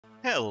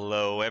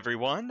Hello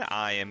everyone,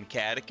 I am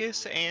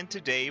Catechus, and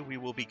today we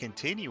will be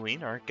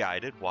continuing our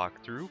guided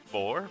walkthrough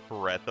for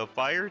Breath of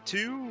Fire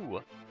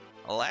 2.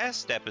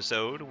 Last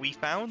episode, we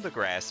found the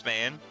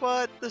Grassman,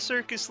 but the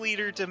circus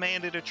leader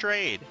demanded a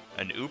trade,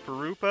 an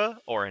Uparupa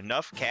or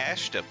enough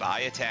cash to buy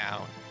a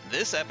town.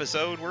 This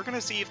episode, we're going to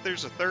see if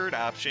there's a third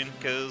option,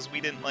 because we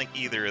didn't like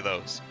either of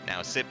those.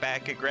 Now sit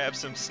back and grab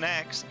some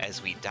snacks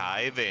as we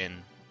dive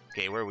in.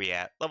 Okay, where are we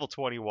at? Level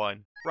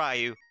 21.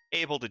 Ryu,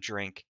 able to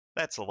drink.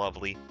 That's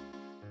lovely.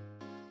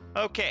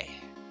 Okay,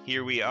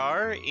 here we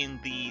are in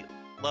the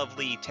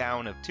lovely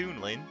town of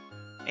Tunlan,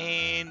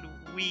 and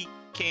we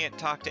can't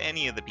talk to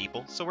any of the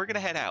people, so we're gonna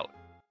head out.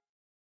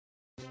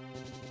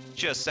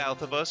 Just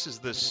south of us is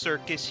the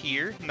circus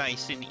here,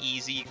 nice and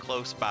easy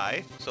close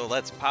by, so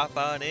let's pop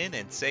on in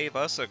and save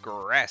us a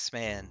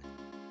Grassman.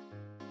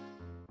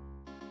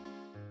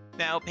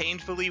 Now,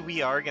 painfully,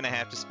 we are gonna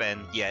have to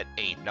spend yet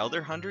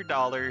another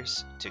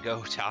 $100 to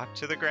go talk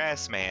to the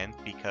Grassman,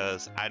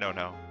 because, I don't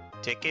know,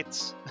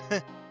 tickets?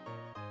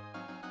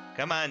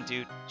 Come on,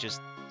 dude.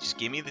 Just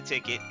give me the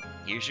ticket.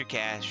 Here's your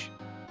cash.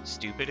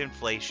 Stupid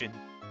inflation.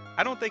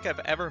 I don't think I've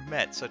ever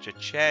met such a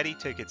chatty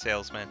ticket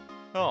salesman.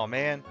 Oh,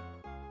 man.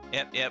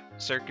 Yep.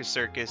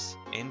 Circus.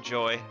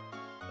 Enjoy.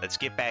 Let's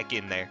get back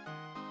in there.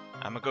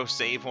 I'm gonna go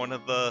save one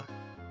of the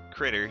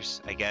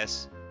critters, I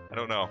guess. I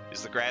don't know.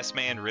 Is the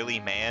Grassman really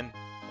man?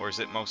 Or is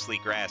it mostly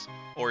grass?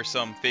 Or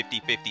some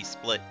 50-50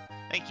 split?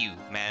 Thank you,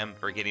 ma'am,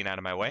 for getting out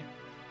of my way.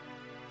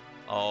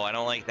 Oh, I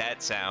don't like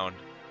that sound.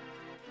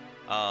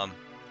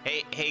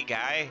 Hey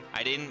guy,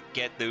 I didn't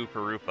get the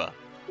Uparupa.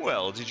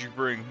 Well, did you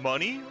bring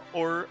money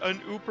or an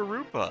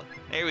Uparupa?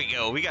 There we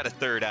go, we got a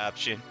third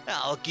option.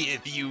 I'll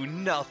give you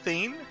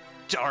nothing.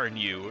 Darn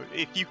you,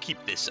 if you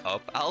keep this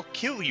up, I'll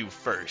kill you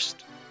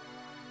first.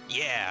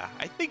 Yeah,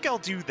 I think I'll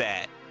do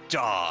that.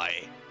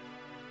 Die.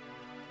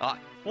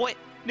 What?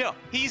 No,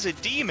 he's a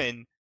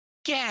demon?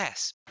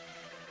 Gasp!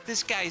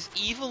 This guy's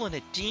evil and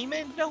a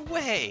demon? No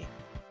way!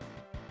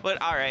 But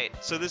alright,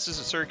 so this is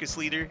a circus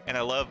leader, and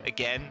I love,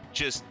 again,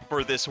 just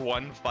for this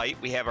one fight,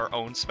 we have our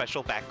own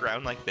special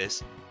background like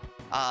this.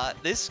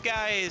 This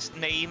guy's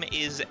name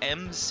is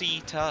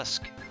MC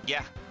Tusk.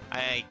 Yeah,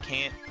 I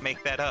can't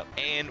make that up.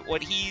 And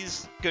what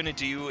he's gonna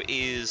do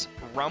is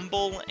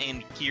Rumble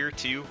and Cure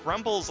 2.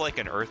 Rumble's like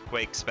an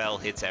earthquake spell,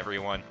 hits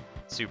everyone.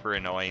 Super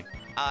annoying.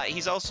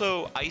 He's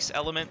also Ice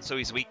Element, so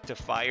he's weak to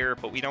fire,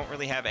 but we don't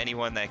really have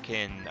anyone that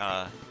can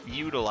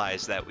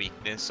utilize that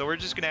weakness. So we're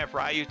just going to have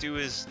Ryu do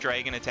his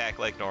dragon attack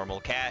like normal.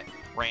 Cat,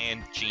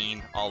 Rand,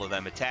 Jean, all of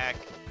them attack.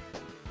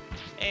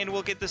 And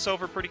we'll get this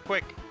over pretty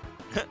quick.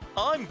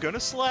 I'm going to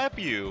slap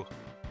you.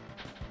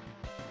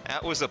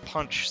 That was a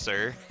punch,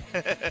 sir.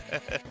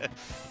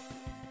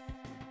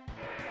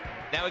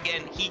 Now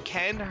again, he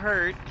can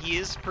hurt. He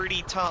is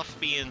pretty tough,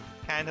 being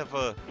kind of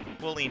a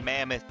woolly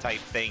mammoth type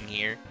thing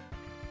here.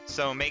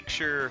 So make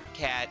sure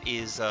Cat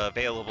is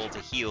available to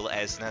heal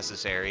as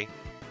necessary.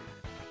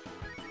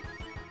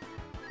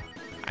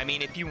 I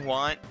mean, if you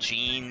want,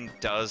 Jean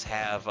does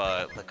have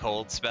the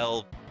cold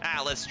spell.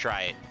 Let's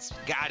try it. It's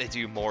gotta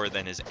do more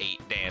than his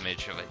 8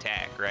 damage of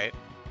attack, right?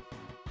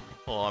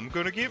 Well, I'm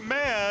gonna get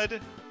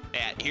mad.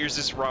 Yeah, here's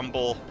this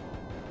Rumble.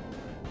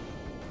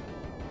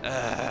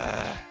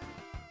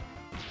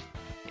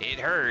 It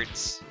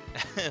hurts,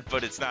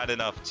 but it's not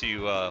enough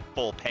to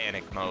full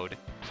panic mode.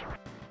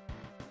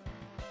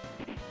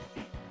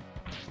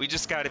 We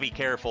just gotta be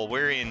careful.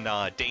 We're in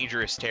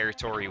dangerous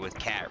territory with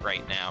Cat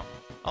right now.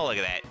 Oh, look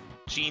at that.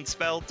 Jean's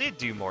spell did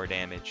do more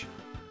damage.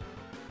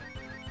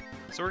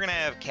 So we're gonna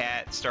have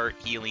Cat start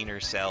healing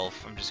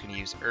herself. I'm just gonna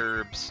use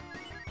herbs.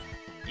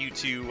 You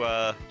two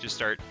just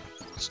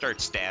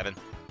start stabbing.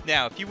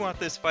 Now, if you want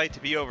this fight to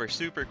be over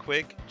super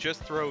quick,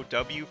 just throw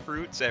W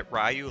fruits at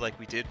Ryu like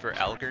we did for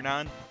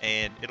Algernon,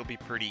 and it'll be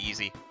pretty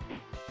easy.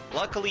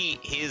 Luckily,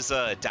 his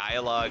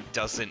dialogue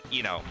doesn't,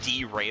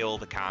 derail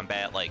the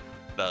combat like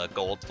the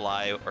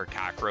Goldfly or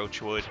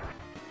Cockroach would,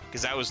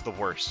 because that was the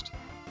worst.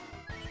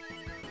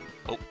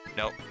 Oh,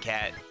 no,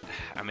 Cat,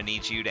 I'm gonna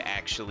need you to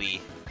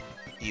actually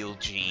heal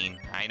Jean.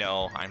 I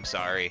know, I'm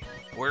sorry.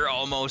 We're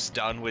almost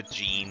done with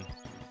Jean.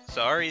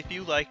 Sorry if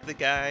you like the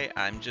guy,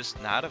 I'm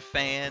just not a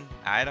fan.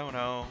 I don't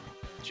know,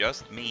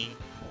 just me.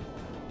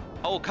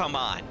 Oh, come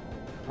on.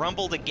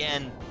 Rumbled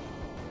again.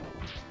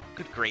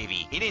 Good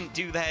gravy. He didn't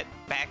do that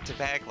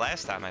back-to-back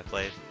last time I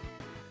played.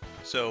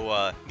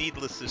 So,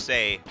 needless to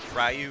say,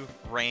 Ryu,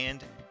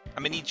 Rand,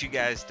 I'm gonna need you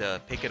guys to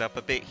pick it up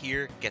a bit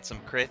here, get some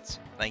crits.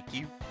 Thank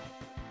you.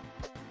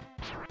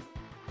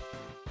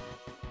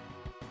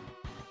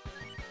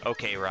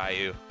 Okay,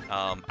 Ryu,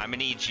 I'm gonna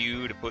need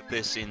you to put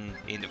this in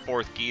the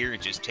 4th gear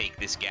and just take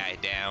this guy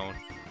down.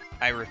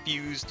 I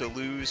refuse to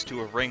lose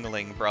to a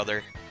ringling,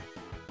 brother.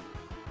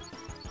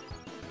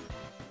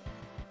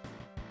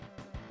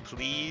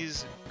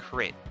 Please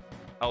crit.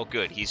 Oh,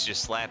 good, he's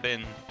just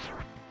slapping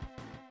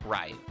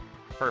Ryu.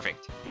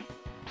 Perfect.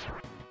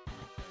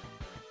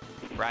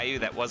 Ryu,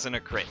 that wasn't a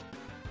crit.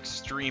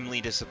 Extremely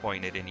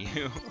disappointed in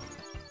you.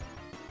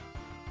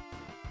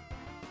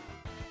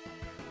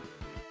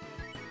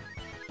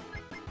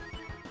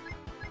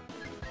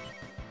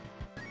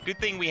 Good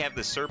thing we have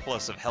the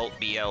surplus of health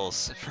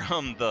BLs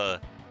from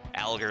the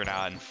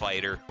Algernon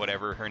fighter,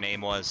 whatever her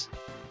name was.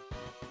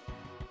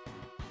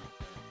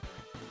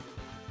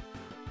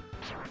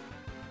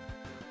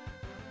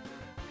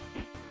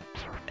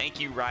 Thank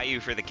you, Ryu,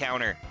 for the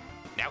counter.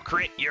 Now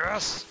crit,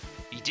 yes!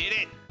 You did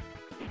it!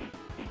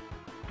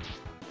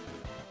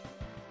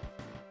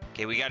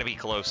 Okay, we gotta be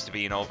close to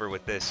being over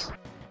with this.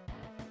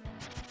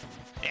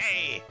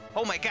 Hey!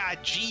 Oh my god,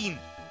 Gene!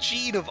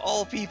 Gene, of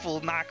all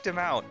people, knocked him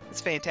out.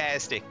 It's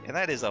fantastic. And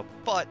that is a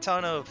butt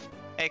ton of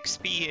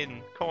XP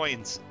and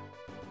coins.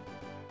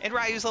 And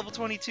Ryu's level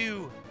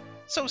 22.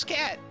 So's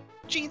Cat.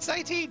 Gene's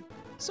 19.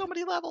 So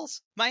many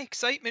levels. My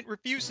excitement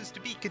refuses to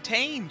be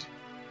contained.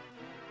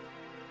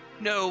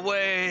 No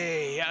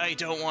way! I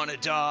don't want to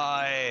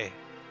die!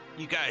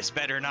 You guys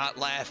better not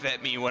laugh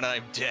at me when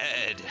I'm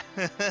dead.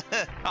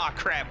 Aw,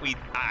 crap,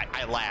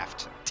 I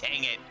laughed.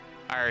 Dang it.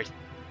 Alright.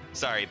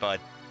 Sorry, bud.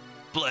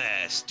 Blah,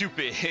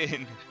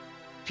 stupid.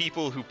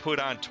 People who put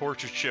on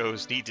torture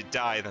shows need to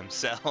die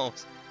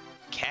themselves.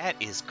 Cat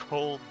is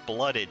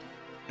cold-blooded.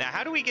 Now,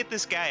 how do we get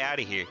this guy out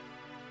of here?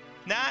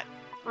 Not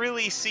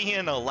really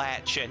seeing a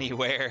latch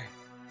anywhere.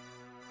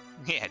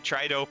 Yeah,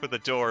 try to open the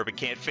door, but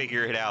can't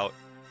figure it out.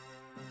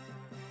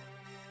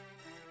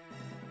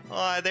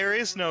 There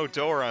is no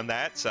door on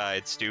that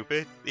side,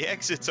 stupid. The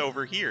exit's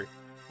over here.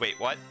 Wait,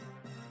 what?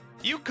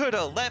 You could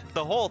have left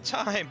the whole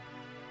time.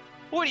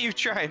 What are you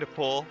trying to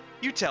pull?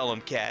 You tell him,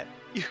 Cat.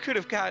 You could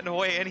have gotten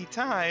away any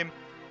time.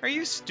 Are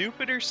you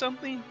stupid or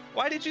something?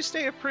 Why did you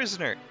stay a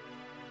prisoner?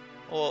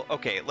 Well,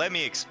 okay, let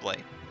me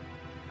explain.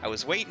 I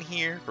was waiting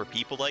here for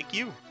people like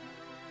you.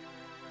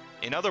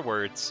 In other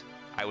words,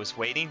 I was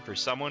waiting for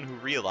someone who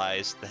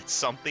realized that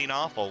something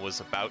awful was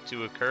about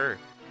to occur.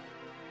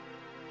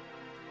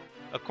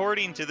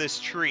 According to this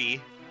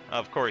tree,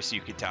 of course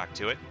you could talk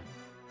to it,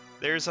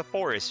 there's a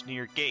forest near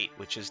your gate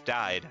which has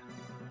died.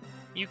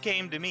 You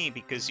came to me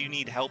because you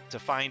need help to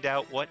find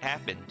out what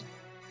happened.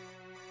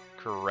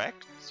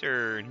 Correct,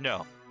 or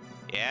no?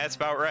 Yeah, that's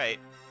about right.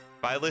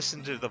 If I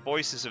listen to the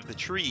voices of the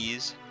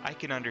trees, I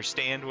can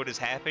understand what is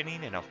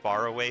happening in a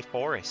faraway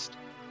forest.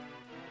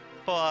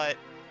 But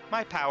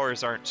my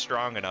powers aren't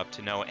strong enough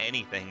to know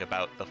anything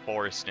about the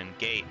forest and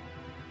gate.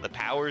 The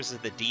powers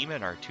of the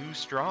demon are too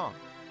strong.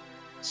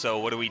 So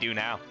what do we do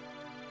now?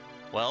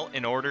 Well,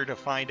 in order to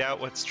find out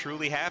what's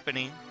truly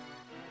happening,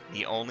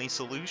 the only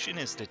solution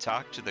is to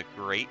talk to the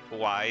Great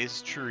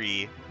Wise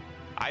Tree.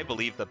 I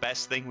believe the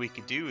best thing we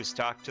could do is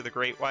talk to the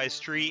Great Wise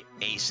Tree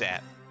ASAP.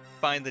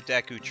 Find the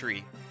Deku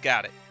Tree.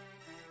 Got it.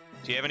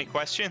 Do you have any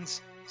questions?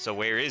 So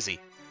where is he?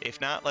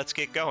 If not, let's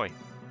get going.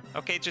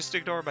 Okay, just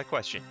ignore my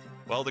question.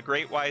 Well, the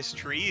Great Wise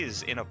Tree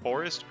is in a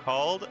forest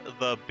called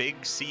the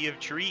Big Sea of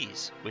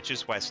Trees, which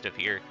is west of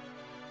here.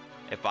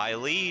 If I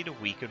lead,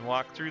 we can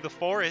walk through the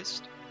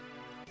forest.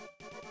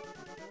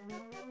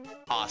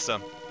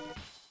 Awesome.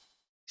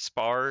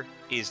 Spar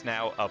is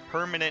now a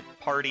permanent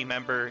party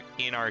member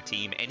in our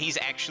team, and he's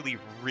actually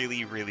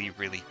really, really,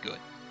 really good.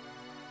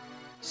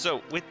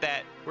 So with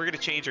that, we're going to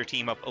change our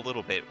team up a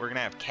little bit. We're going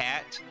to have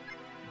Cat,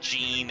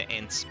 Gene,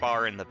 and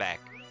Spar in the back.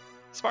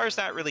 Spar's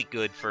not really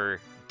good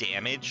for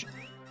damage,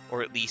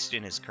 or at least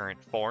in his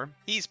current form.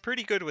 He's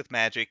pretty good with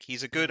magic.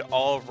 He's a good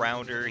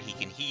all-rounder. He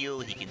can heal,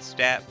 he can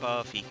stat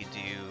buff, he can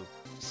do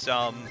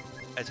some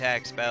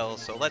attack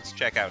spells. So let's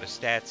check out his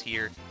stats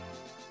here.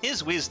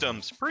 His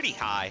wisdom's pretty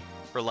high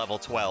for level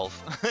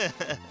 12.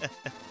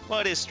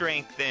 But his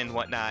strength and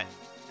whatnot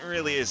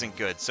really isn't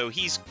good. So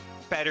he's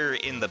better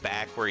in the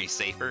back where he's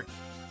safer.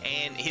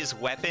 And his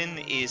weapon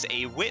is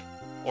a whip,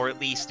 or at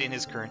least in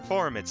his current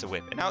form it's a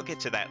whip. And I'll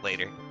get to that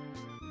later.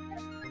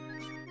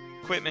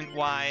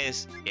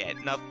 Equipment-wise, yeah,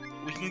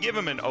 we can give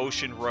him an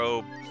ocean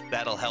robe.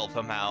 That'll help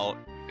him out.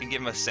 We can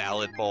give him a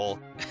salad bowl.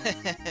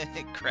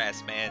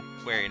 Crass man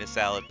wearing a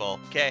salad bowl.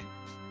 Okay.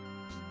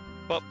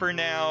 But for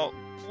now,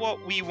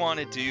 what we want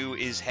to do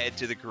is head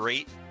to the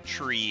Great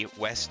Tree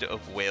west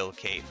of Whale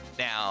Cape.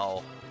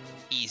 Now,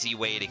 easy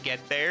way to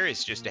get there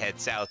is just to head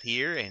south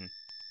here and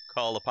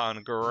call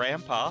upon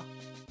Grandpa.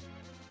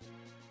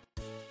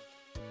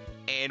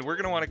 And we're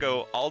going to want to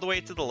go all the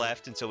way to the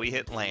left until we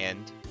hit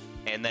land,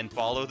 and then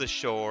follow the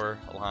shore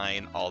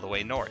line all the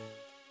way north.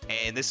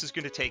 And this is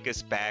going to take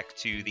us back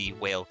to the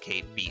Whale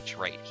Cape beach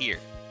right here.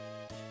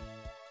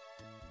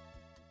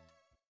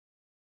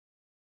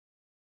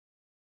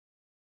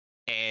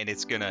 And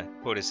it's going to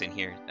put us in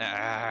here.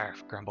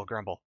 Grumble,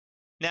 grumble.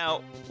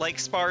 Now, like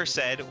Spar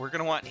said, we're going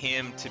to want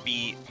him to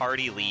be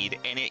party lead,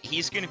 and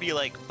he's going to be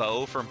like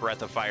Bo from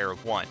Breath of Fire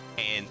 1.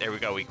 And there we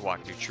go, we can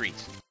walk through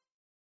trees.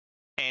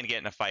 And get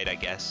in a fight, I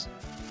guess.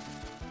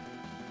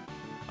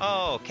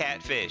 Oh,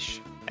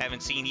 catfish.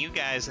 Haven't seen you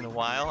guys in a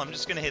while. I'm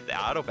just going to hit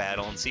the auto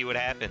battle and see what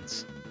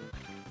happens.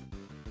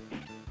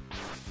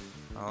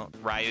 Well,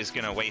 Ryu's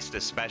going to waste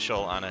a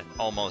special on an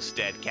almost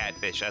dead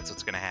catfish. That's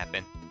what's going to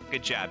happen.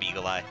 Good job,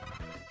 Eagle Eye.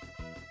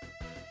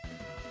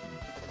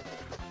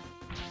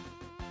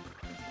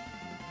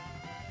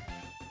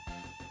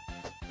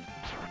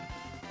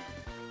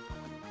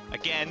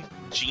 Again,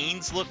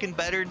 Jean's looking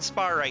better than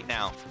Spar right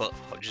now, but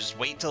just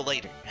wait till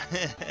later.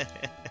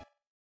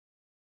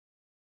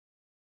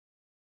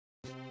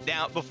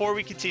 Now, before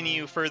we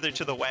continue further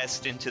to the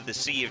west into the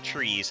Sea of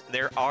Trees,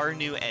 there are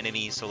new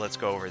enemies, so let's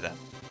go over them.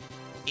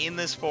 In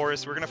this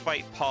forest, we're going to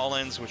fight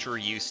Pollens, which we're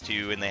used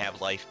to, and they have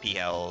life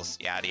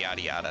PLs, yada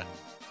yada yada.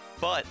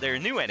 But there are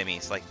new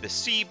enemies, like the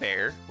Sea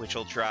Bear, which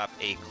will drop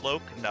a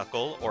Cloak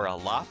Knuckle or a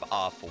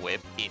Lop-Off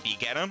Whip. If you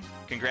get them,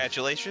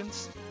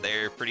 congratulations,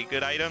 they're pretty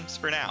good items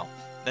for now.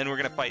 Then we're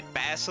going to fight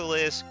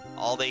Basilisk.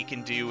 All they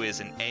can do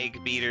is an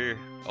Egg Beater.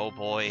 Oh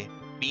boy.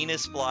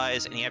 Venus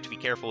Flies, and you have to be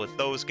careful with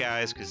those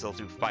guys because they'll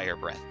do Fire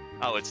Breath.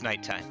 Oh, it's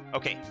nighttime.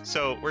 Okay,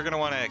 so we're going to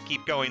want to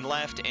keep going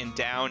left and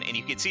down, and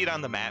you can see it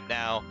on the map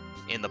now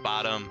in the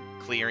bottom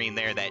clearing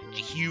there, that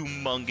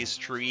humongous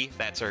tree.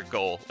 That's our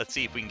goal. Let's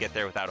see if we can get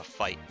there without a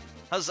fight.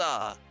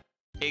 Huzzah!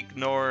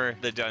 Ignore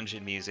the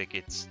dungeon music,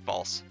 it's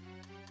false.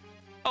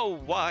 Oh,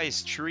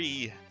 wise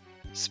tree!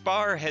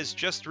 Spar has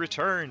just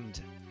returned.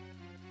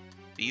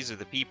 These are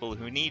the people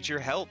who need your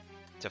help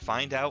to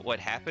find out what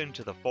happened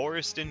to the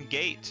Highfort-Sten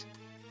gate.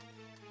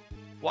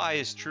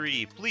 Wise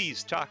tree,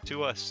 please talk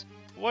to us.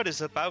 What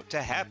is about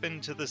to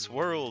happen to this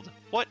world?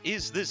 What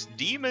is this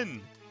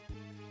demon?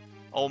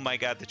 Oh my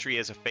god, the tree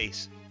has a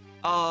face.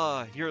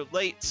 Ah, you're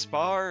late,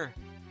 Spar.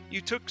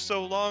 You took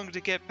so long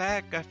to get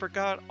back, I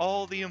forgot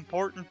all the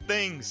important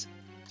things.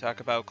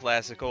 Talk about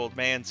classic old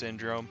man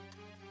syndrome.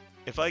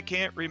 If I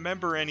can't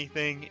remember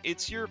anything,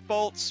 it's your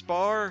fault,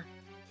 Spar.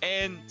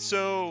 And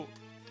so,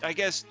 I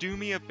guess do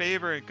me a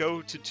favor and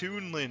go to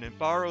Tunlan and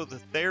borrow the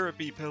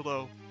therapy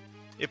pillow.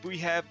 If we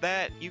have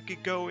that, you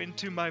could go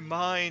into my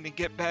mind and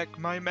get back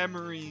my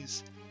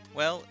memories.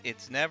 Well,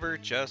 it's never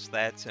just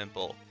that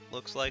simple.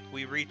 Looks like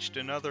we reached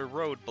another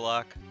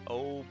roadblock.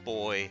 Oh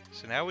boy.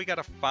 So now we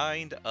gotta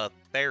find a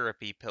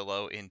therapy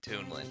pillow in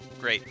Tunlan.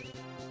 Great.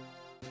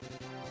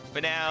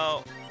 But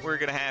now we're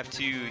gonna have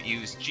to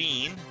use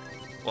Jean.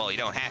 Well, you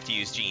don't have to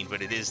use Jean,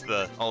 but it is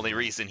the only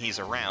reason he's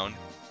around.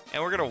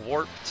 And we're going to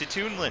warp to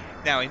Tunlan.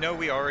 Now, I know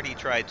we already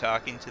tried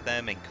talking to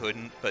them and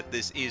couldn't, but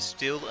this is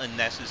still a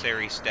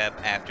necessary step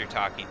after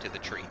talking to the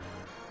tree.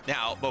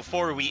 Now,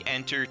 before we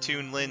enter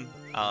Tunlan,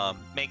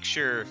 make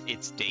sure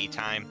it's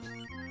daytime.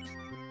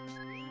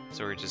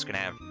 So we're just going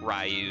to have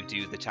Ryu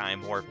do the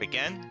time warp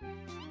again.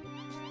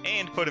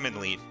 And put him in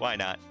lead. Why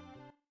not?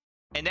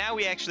 And now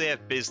we actually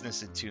have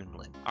business in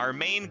Tunlan. Our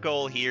main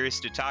goal here is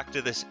to talk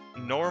to this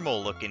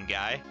normal-looking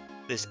guy,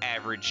 this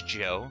average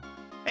Joe.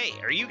 Hey,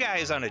 are you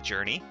guys on a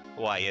journey?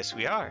 Why, yes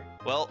we are.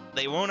 Well,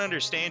 they won't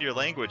understand your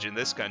language in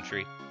this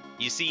country.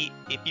 You see,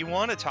 if you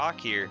want to talk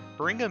here,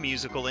 bring a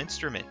musical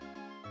instrument.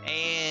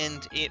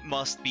 And it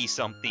must be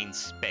something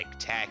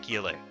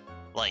spectacular,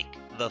 like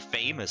the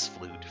famous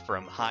flute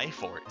from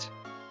Highfort.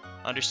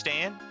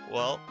 Understand?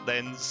 Well,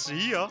 then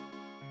see ya.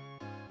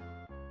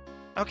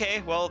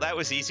 Okay, well, that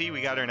was easy.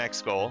 We got our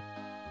next goal.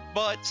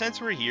 But since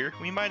we're here,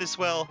 we might as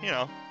well, you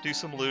know, do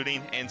some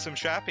looting and some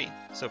shopping.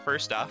 So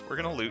first off, we're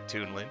going to loot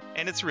Tunlan,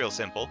 and it's real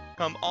simple.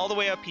 Come all the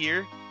way up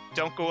here.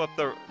 Don't go up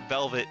the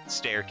velvet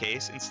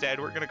staircase.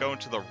 Instead, we're going to go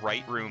into the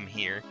right room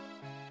here.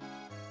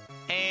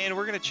 And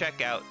we're going to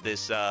check out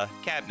this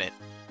cabinet.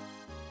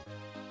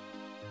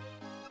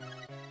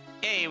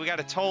 Hey, we got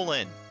a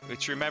Tunlan,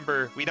 which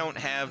remember, we don't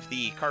have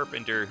the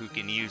carpenter who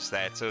can use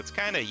that, so it's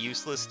kind of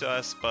useless to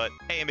us, but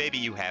hey, maybe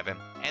you have him.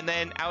 And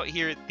then out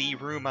here, the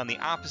room on the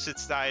opposite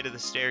side of the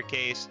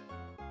staircase.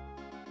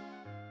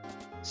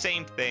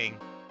 Same thing.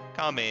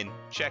 Come in,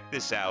 check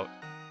this out.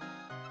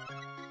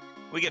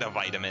 We get a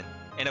vitamin,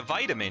 and a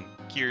vitamin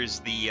cures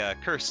the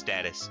curse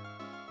status.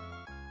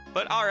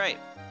 But alright,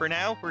 for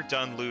now, we're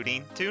done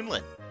looting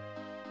Tunlan.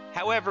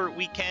 However,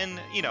 we can,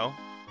 you know,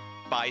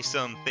 buy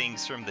some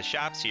things from the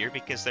shops here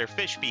because they're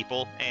fish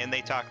people and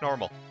they talk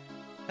normal.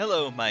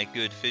 Hello, my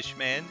good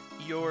fishman.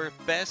 Your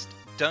best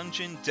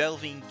dungeon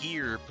delving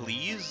gear,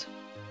 please.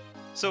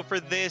 So for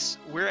this,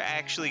 we're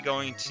actually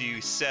going to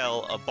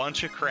sell a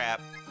bunch of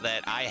crap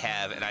that I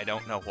have and I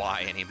don't know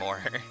why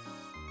anymore.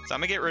 So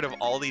I'm gonna get rid of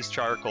all these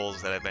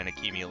charcoals that I've been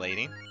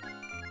accumulating.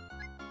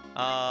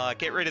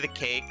 Get rid of the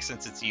cake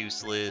since it's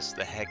useless,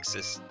 the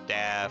Hexus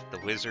staff, the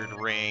wizard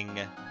ring,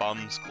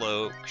 bum's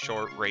cloak,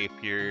 short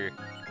rapier,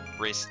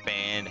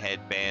 wristband,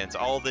 headbands,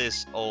 all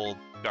this old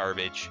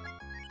garbage.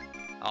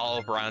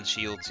 All bronze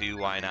shield too,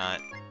 why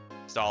not?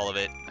 Just all of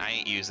it. I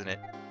ain't using it.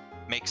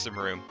 Make some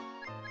room.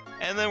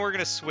 And then we're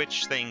gonna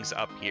switch things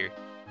up here.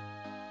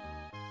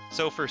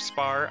 So for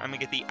Spar, I'm gonna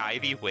get the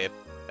Ivy Whip.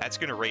 That's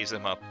gonna raise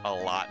him up a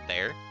lot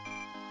there.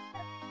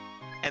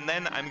 And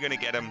then I'm gonna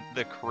get him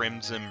the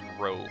Crimson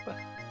Robe.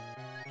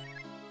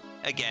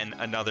 Again,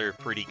 another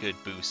pretty good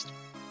boost.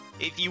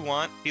 If you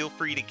want, feel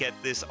free to get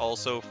this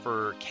also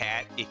for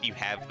Cat if you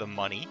have the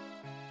money.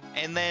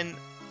 And then,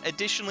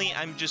 additionally,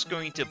 I'm just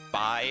going to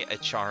buy a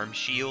Charm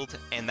Shield,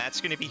 and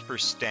that's going to be for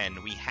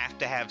Sten. We have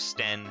to have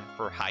Sten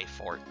for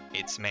Highfort.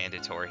 It's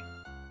mandatory.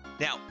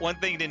 Now, one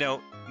thing to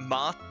note,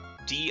 Moth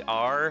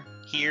DR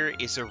here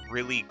is a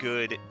really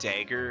good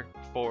dagger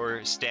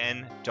for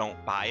Sten.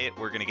 Don't buy it.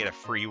 We're going to get a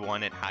free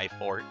one at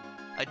Highfort.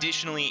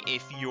 Additionally,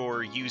 if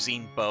you're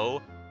using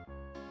bow,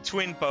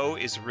 twin bow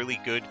is really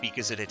good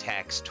because it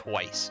attacks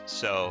twice,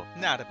 so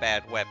not a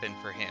bad weapon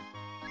for him.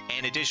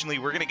 And additionally,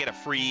 we're going to get a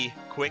free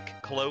quick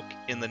cloak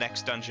in the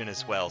next dungeon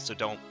as well, so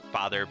don't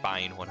bother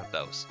buying one of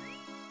those.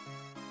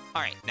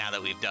 Alright, now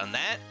that we've done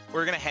that,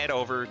 we're going to head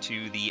over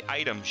to the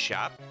item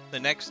shop. The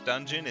next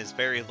dungeon is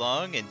very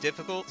long and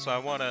difficult, so I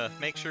want to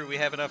make sure we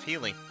have enough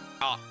healing.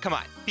 Oh, come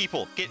on,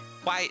 people, get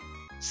quiet.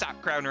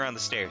 Stop crowding around the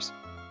stairs.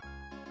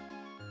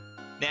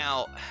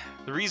 Now,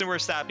 the reason we're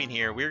stopping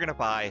here, we're going to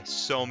buy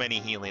so many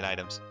healing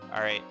items.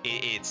 Alright,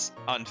 it's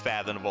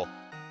unfathomable.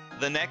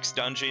 The next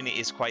dungeon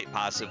is quite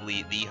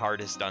possibly the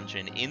hardest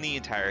dungeon in the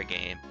entire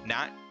game,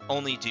 not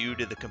only due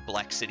to the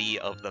complexity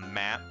of the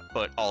map,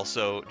 but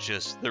also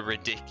just the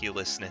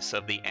ridiculousness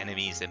of the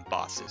enemies and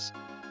bosses.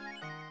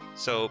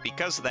 So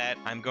because of that,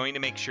 I'm going to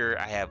make sure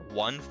I have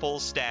one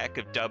full stack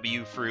of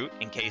W fruit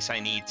in case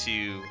I need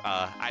to,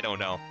 I don't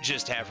know,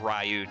 just have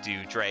Ryu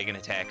do dragon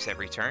attacks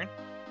every turn.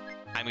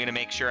 I'm going to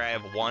make sure I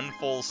have one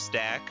full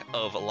stack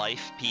of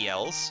life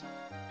PLs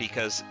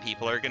because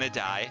people are going to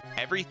die.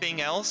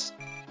 Everything else,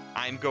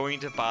 I'm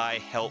going to buy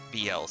help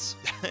BLs.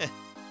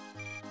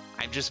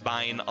 I'm just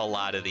buying a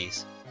lot of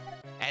these.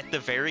 At the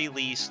very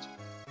least,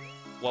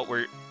 what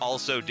we're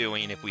also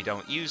doing if we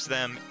don't use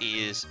them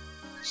is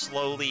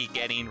slowly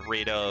getting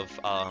rid of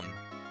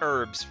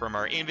herbs from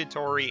our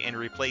inventory and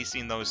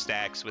replacing those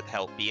stacks with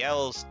help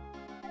BLs,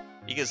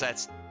 because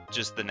that's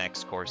just the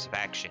next course of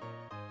action.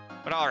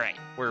 But alright,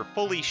 we're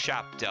fully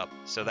shopped up,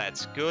 so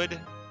that's good.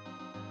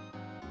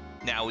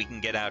 Now we can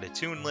get out of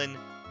Tunlan.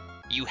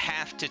 You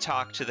have to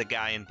talk to the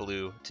guy in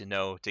blue to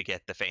know to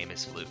get the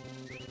famous flute.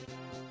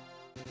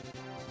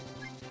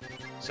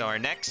 So our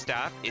next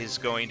stop is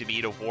going to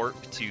be to warp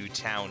to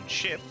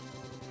Township.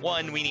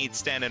 1, we need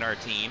Sten in our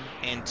team,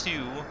 and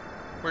 2,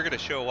 we're going to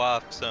show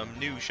off some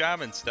new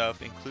shaman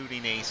stuff,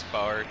 including a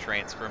Spar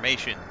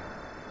transformation.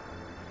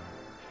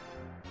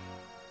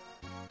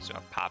 So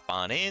pop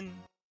on in.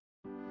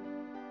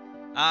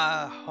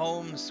 Ah,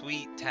 home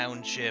sweet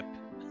Township.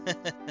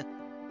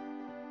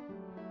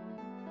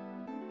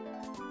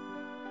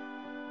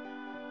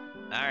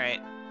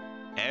 Alright,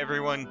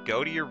 everyone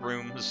go to your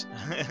rooms.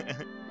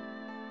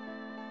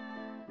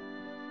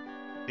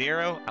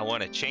 Nero, I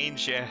want to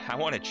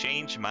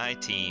change my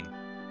team.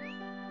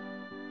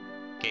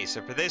 Okay,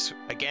 so for this,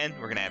 again,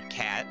 we're going to have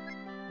Cat.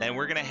 Then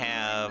we're going to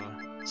have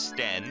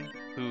Sten,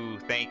 who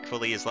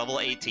thankfully is level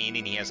 18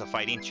 and he has a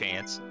fighting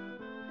chance.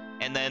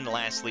 And then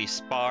lastly,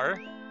 Spar,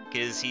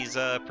 because he's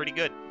pretty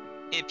good.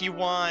 If you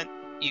want,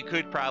 you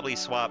could probably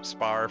swap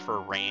Spar for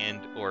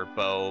Rand or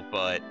Bo,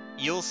 but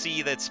you'll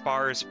see that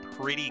Spar is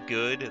pretty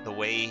good the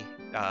way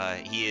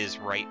he is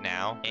right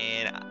now,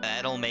 and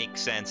that'll make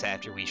sense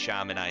after we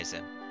shamanize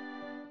him.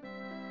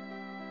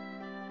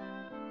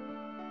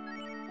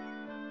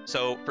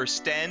 So for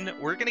Sten,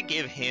 we're going to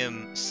give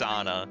him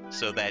Sana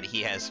so that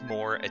he has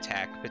more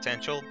attack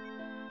potential,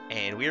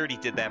 and we already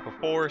did that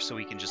before, so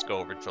we can just go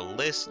over to the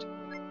list.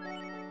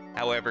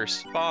 However,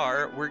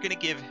 Spar, we're going to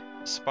give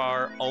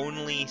Spar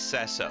only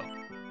Sesso,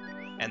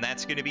 and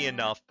that's going to be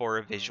enough for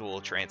a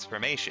visual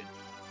transformation.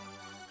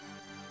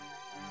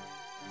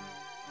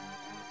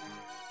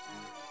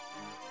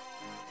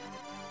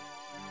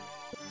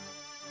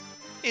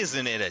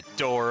 Isn't it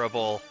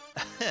adorable?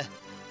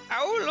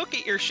 Oh, look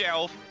at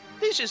yourself.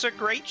 This is a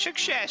great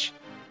success.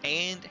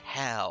 And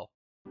how?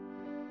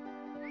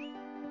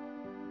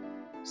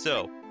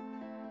 So,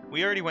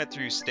 we already went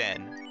through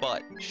Sten,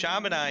 but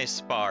Shamanize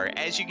Spar,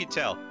 as you can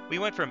tell, we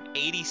went from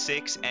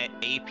 86 at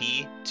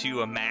AP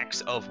to a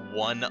max of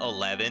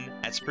 111.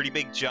 That's a pretty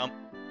big jump.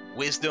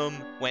 Wisdom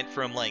went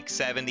from like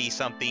 70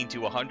 something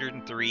to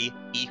 103,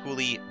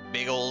 equally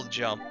big old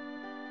jump.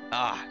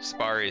 Ah,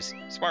 Spar is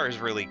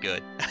really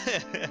good.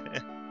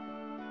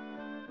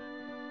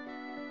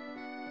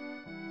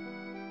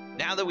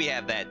 Now that we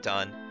have that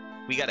done,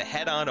 we gotta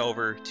head on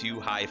over to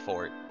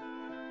Highfort,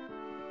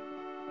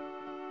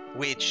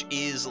 which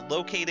is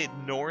located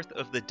north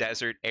of the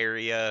desert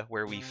area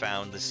where we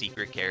found the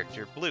secret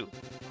character Blue.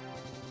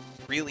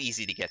 Real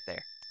easy to get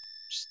there.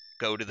 Just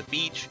go to the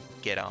beach,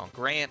 get on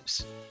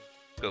Gramps,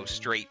 go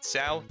straight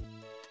south,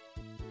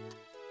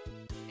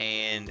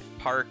 and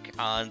park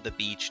on the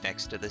beach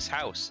next to this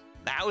house.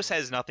 The house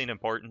has nothing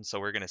important, so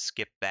we're going to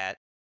skip that.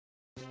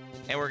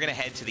 And we're going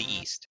to head to the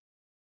east.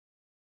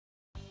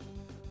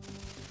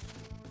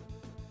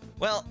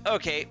 Well,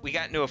 okay, we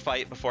got into a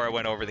fight before I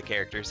went over the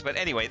characters, but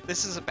anyway,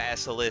 this is a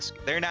basilisk.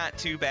 They're not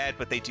too bad,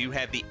 but they do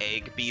have the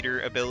egg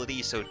beater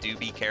ability, so do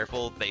be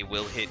careful. They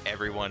will hit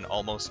everyone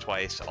almost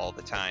twice all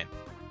the time.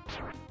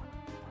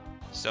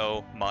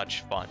 So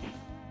much fun.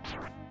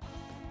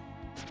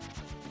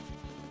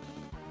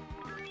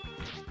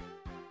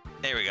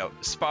 There we go.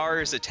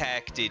 Spar's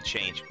attack did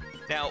change.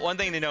 Now, one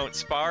thing to note,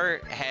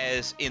 Spar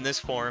has, in this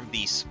form,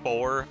 the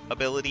Spore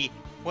ability.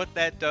 What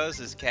that does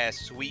is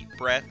cast Sweet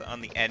Breath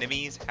on the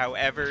enemies.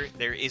 However,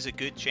 there is a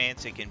good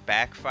chance it can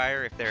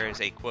backfire if there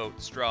is a,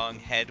 quote, strong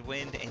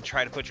headwind and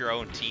try to put your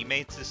own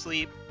teammates to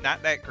sleep.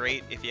 Not that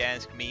great, if you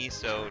ask me,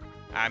 so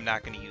I'm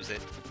not going to use it.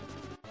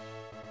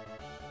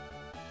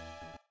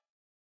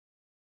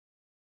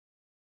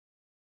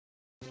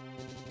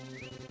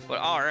 But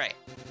alright.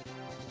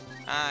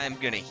 I'm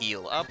gonna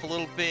heal up a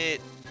little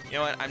bit. You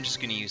know what? I'm just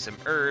gonna use some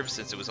herbs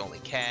since it was only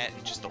cat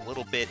and just a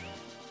little bit.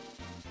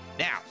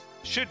 Now,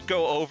 should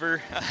go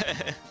over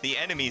the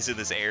enemies of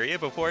this area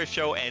before I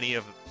show any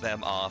of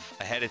them off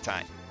ahead of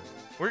time.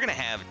 We're gonna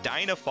have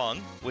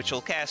Dynafung, which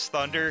will cast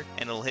Thunder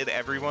and it'll hit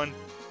everyone.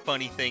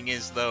 Funny thing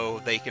is, though,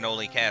 they can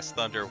only cast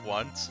Thunder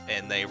once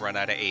and they run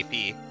out of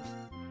AP.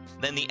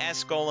 Then the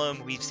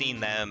S-Golem, we've seen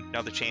them.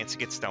 Another chance to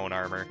get Stone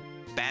Armor.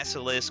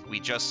 Basilisk, we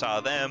just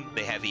saw them.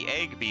 They have the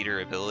Egg Beater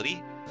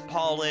ability.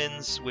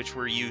 Pollens, which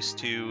we're used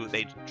to,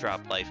 they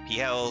drop life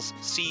PLs.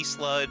 Sea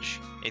Sludge,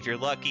 if you're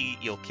lucky,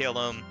 you'll kill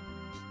them.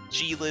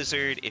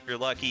 G-Lizard, if you're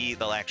lucky,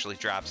 they'll actually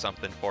drop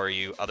something for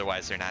you.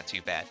 Otherwise, they're not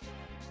too bad.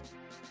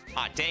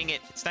 Ah, dang it,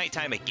 it's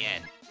nighttime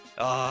again.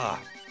 Ah,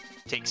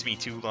 takes me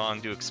too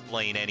long to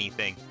explain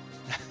anything.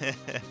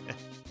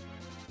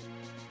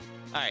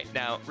 Alright,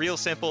 now, real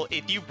simple,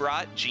 if you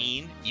brought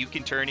Jean, you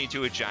can turn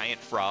into a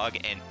giant frog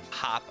and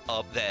hop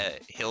up the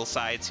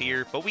hillsides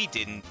here, but we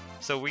didn't,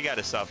 so we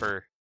gotta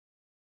suffer.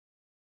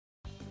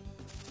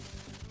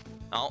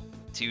 Oh,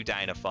 2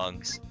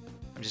 Dynafungs.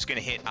 I'm just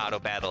gonna hit auto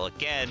battle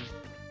again.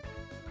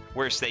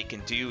 Worst they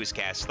can do is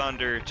cast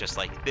Thunder, just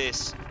like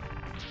this.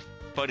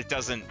 But it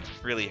doesn't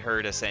really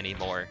hurt us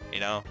anymore, you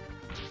know?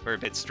 We're a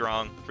bit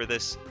strong for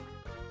this.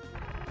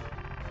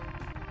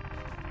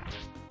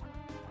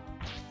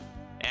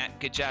 Yeah,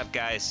 good job,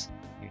 guys.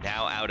 You're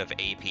now out of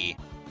AP.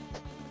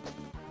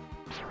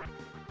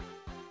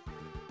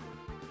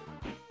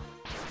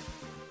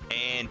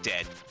 And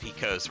dead,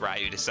 because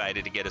Ryu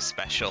decided to get a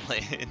special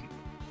in.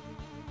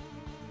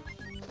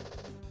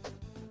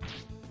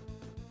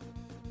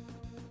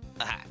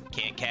 Aha,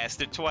 can't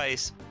cast it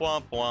twice.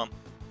 Womp womp.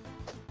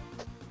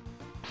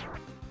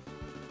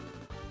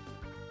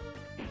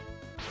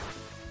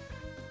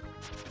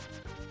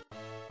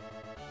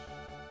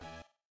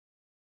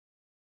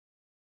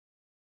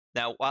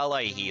 Now, while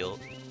I heal,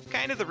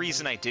 kind of the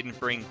reason I didn't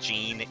bring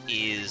Jean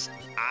is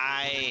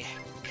I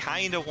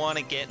kind of want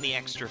to get in the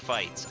extra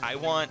fights. I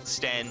want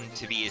Sten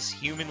to be as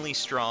humanly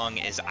strong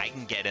as I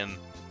can get him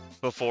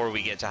before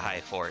we get to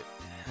Highfort.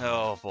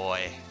 Oh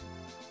boy.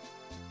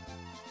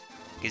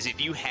 Because if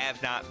you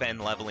have not been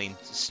leveling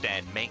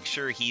Sten, make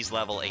sure he's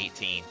level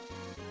 18.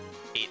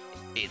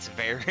 It's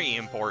very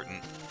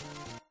important.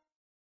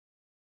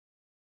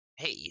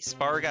 Hey,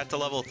 Spar got to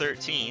level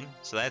 13,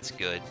 so that's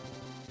good.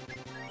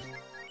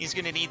 He's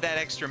gonna need that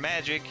extra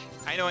magic.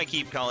 I know I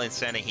keep calling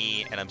Sten a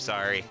he, and I'm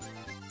sorry.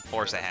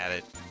 Force a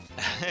habit.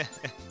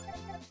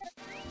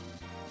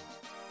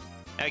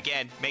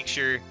 Again, make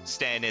sure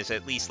Sten is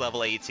at least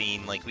level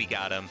 18 like we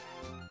got him,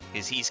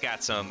 because he's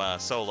got some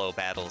solo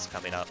battles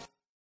coming up.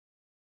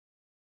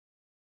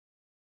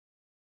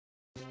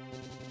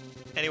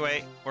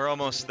 Anyway, we're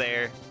almost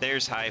there.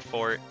 There's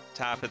Highfort,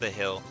 top of the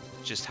hill.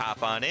 Just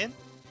hop on in.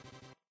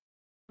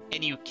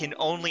 And you can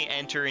only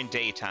enter in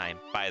daytime,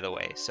 by the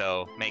way,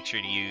 so make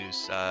sure to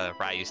use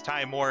Ryu's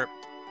Time Warp.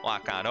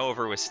 Walk on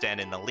over with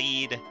Sten in the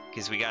lead,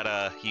 because we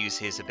gotta use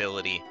his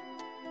ability.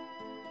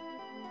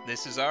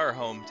 This is our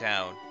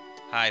hometown,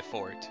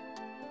 Highfort.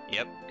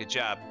 Yep, good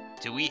job.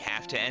 Do we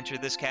have to enter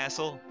this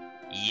castle?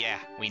 Yeah,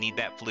 we need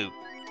that flute.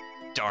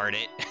 Darn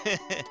it.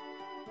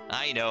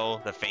 I know,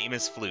 the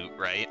famous flute,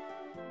 right?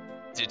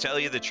 To tell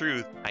you the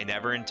truth, I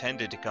never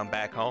intended to come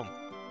back home.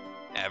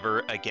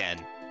 Ever again.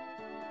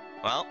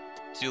 Well,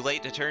 too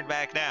late to turn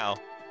back now.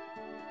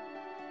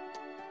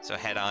 So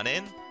head on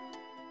in.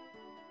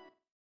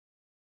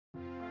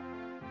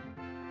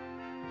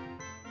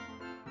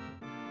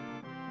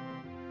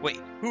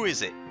 Wait, who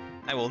is it?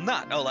 I will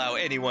not allow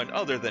anyone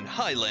other than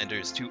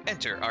Highlanders to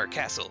enter our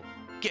castle.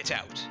 Get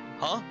out.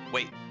 Huh?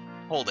 Wait,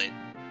 hold it.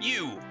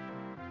 You!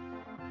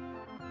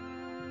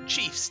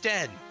 Chief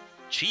Sten!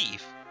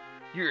 Chief?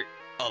 You're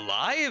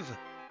alive?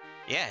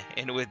 Yeah,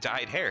 and with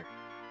dyed hair.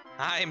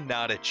 I'm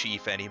not a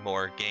chief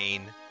anymore,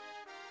 Gain.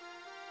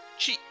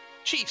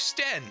 Chief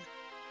Sten!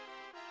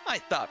 I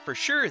thought for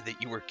sure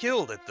that you were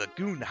killed at the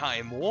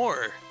Gunheim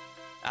War.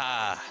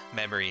 Ah,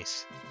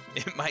 memories.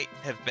 It might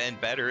have been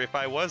better if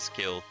I was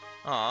killed.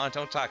 Aw,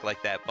 don't talk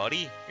like that,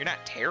 buddy. You're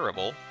not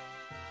terrible.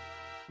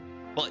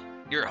 But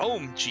you're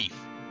home, Chief.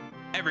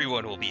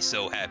 Everyone will be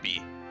so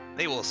happy.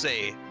 They will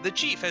say, the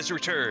Chief has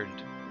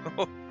returned.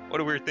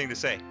 What a weird thing to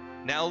say.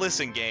 Now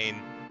listen, Gain.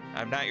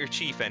 I'm not your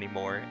chief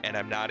anymore, and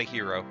I'm not a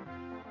hero.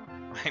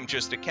 I'm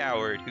just a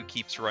coward who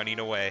keeps running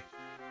away.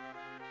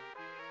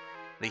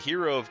 The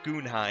hero of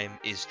Gunheim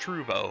is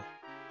Trubo.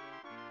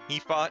 He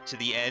fought to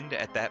the end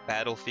at that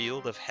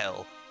battlefield of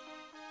hell.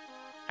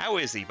 How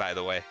is he, by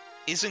the way?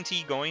 Isn't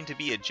he going to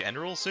be a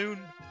general soon?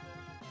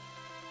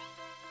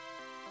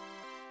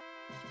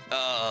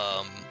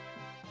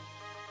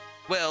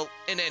 Well,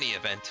 in any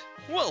event,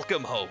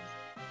 welcome home.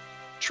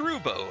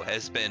 Trubo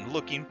has been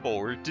looking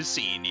forward to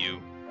seeing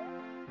you.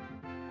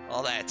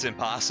 Well, that's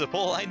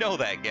impossible. I know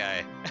that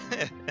guy.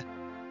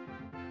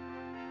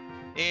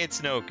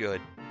 It's no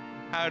good.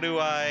 How do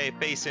I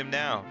face him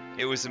now?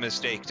 It was a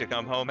mistake to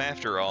come home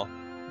after all.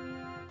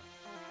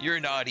 You're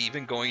not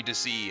even going to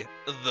see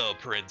the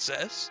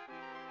princess?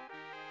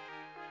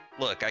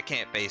 Look, I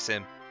can't face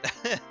him.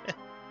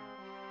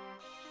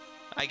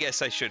 I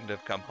guess I shouldn't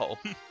have come home.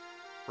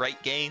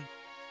 Right, Gain?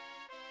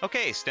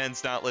 Okay,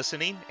 Sten's not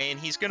listening, and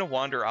he's gonna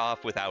wander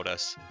off without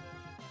us.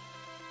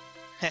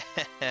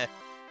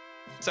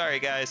 Sorry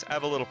guys, I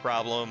have a little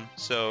problem,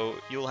 so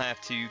you'll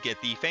have to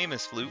get the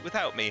famous flute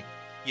without me.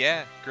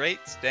 Yeah, great,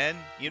 Sten.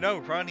 You know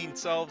running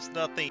solves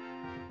nothing.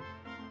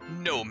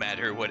 No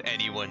matter what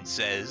anyone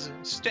says,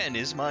 Sten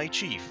is my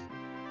chief.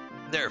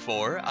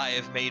 Therefore, I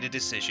have made a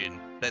decision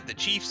that the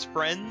chief's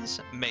friends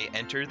may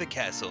enter the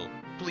castle.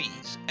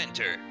 Please,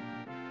 enter.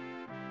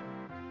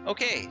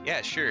 Okay,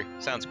 yeah, sure.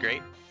 Sounds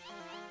great.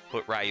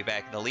 Put Ryu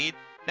back in the lead.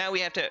 Now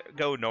we have to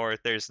go north.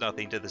 There's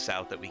nothing to the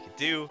south that we can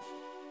do.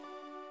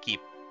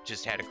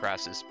 Just head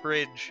across this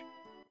bridge.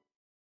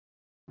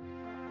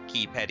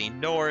 Keep heading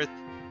north.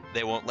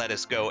 They won't let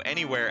us go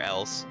anywhere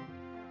else.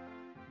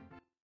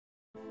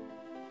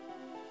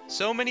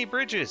 So many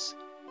bridges.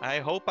 I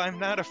hope I'm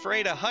not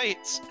afraid of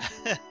heights.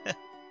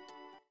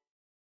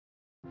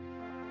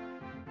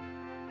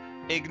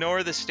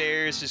 Ignore the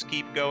stairs, just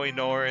keep going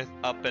north,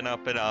 up and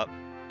up and up,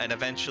 and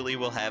eventually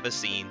we'll have a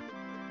scene.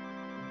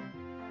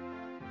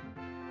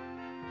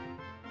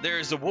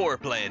 There's a war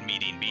plan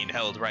meeting being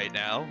held right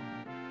now.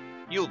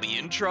 You'll be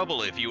in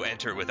trouble if you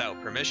enter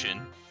without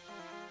permission.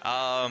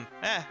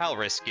 I'll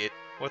risk it.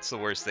 What's the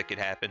worst that could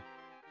happen?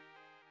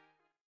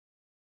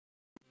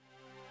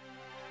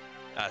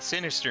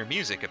 Sinister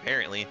music,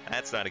 apparently.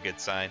 That's not a good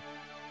sign.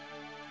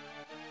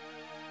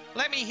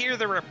 Let me hear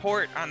the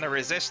report on the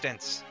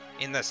resistance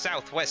in the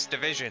Southwest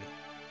Division.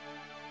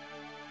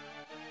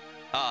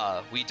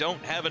 We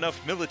don't have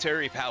enough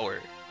military power,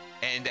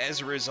 and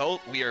as a result,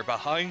 we are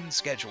behind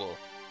schedule.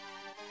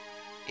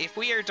 If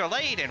we are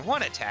delayed in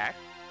one attack,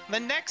 the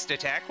next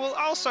attack will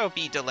also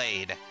be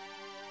delayed.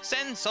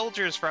 Send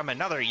soldiers from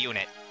another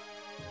unit.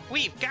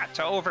 We've got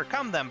to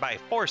overcome them by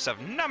force of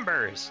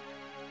numbers.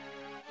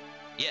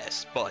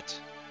 Yes, but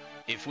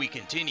if we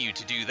continue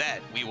to do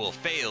that, we will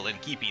fail in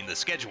keeping the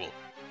schedule.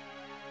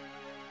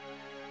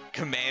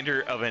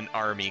 Commander of an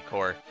army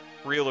corps.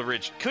 Real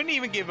original. Couldn't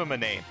even give him a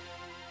name.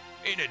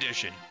 In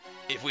addition,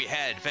 if we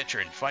had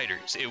veteran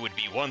fighters, it would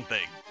be one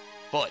thing.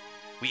 But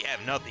we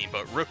have nothing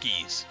but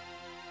rookies.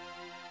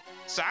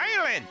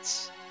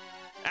 Silence!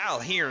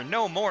 I'll hear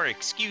no more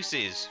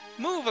excuses.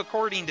 Move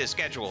according to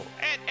schedule,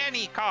 at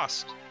any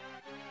cost.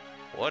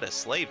 What a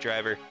slave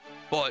driver.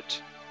 But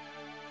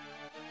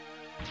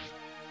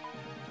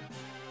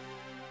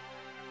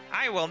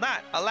I will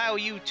not allow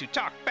you to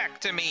talk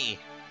back to me.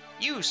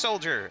 You,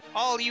 soldier,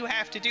 all you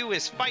have to do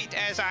is fight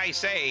as I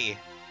say.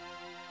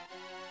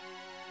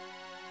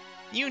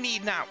 You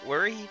need not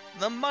worry.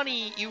 The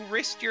money you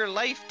risked your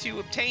life to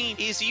obtain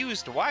is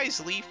used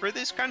wisely for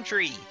this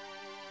country.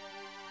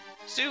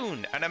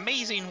 Soon, an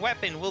amazing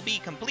weapon will be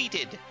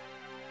completed.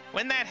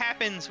 When that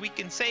happens, we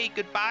can say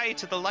goodbye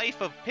to the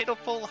life of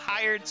pitiful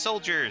hired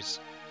soldiers.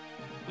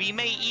 We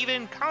may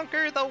even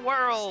conquer the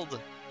world.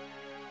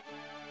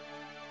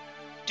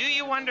 Do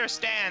you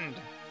understand?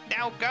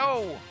 Now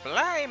go!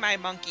 Fly, my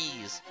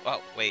monkeys!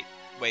 Oh, wait.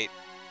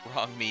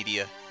 Wrong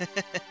media.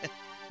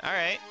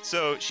 Alright,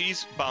 so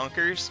she's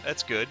bonkers.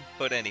 That's good.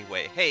 But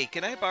anyway, hey,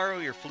 can I borrow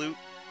your flute?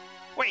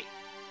 Wait,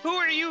 who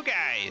are you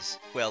guys?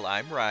 Well,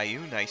 I'm Ryu.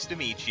 Nice to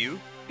meet you.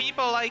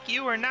 People like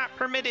you are not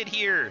permitted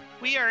here.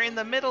 We are in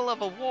the middle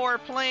of a war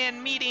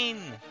plan meeting.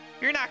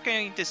 You're not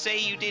going to say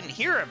you didn't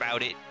hear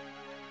about it.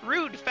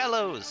 Rude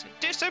fellows,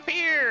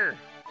 disappear!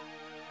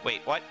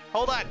 Wait, what?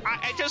 Hold on,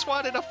 I just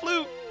wanted a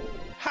flute!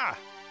 Ha!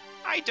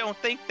 I don't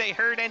think they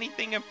heard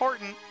anything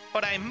important,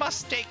 but I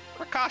must take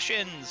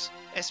precautions,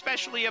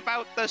 especially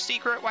about the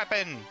secret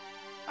weapon.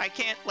 I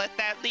can't let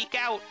that leak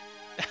out.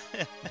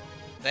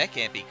 That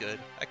can't be good.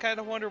 I kind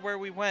of wonder where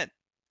we went.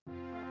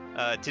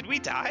 Did we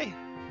die?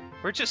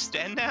 We're just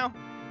Sten now?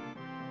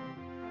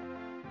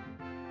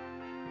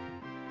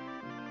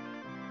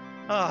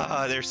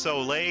 Ah, they're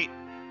so late.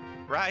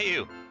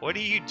 Ryu, what are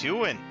you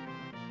doing?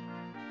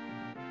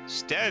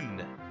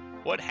 Sten,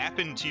 what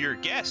happened to your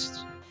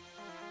guests?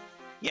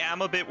 Yeah,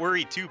 I'm a bit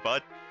worried too,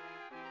 bud.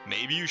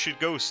 Maybe you should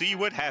go see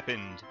what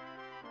happened.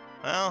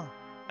 Well,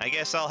 I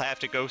guess I'll have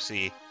to go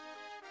see.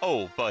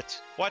 Oh, but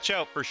watch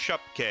out for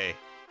Shupke.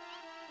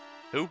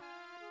 Who?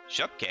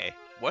 Shupke?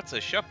 What's a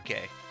Shupke?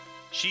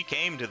 She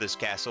came to this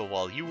castle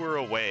while you were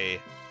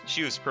away.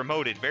 She was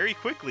promoted very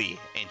quickly,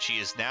 and she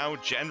is now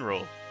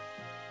general.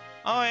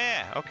 Oh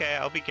yeah, okay,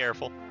 I'll be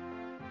careful.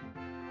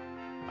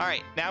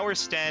 Alright, now we're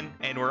Sten,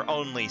 and we're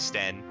only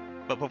Sten.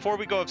 But before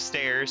we go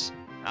upstairs,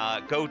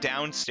 go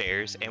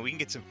downstairs, and we can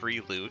get some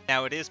free loot.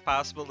 Now, it is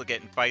possible to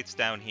get in fights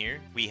down here.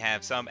 We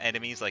have some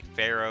enemies like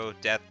Pharaoh,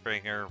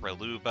 Deathbringer,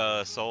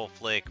 Reluba,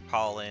 Soulflick,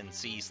 Pollen,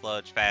 Sea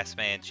Sludge,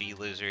 Fastman,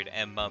 G-Lizard,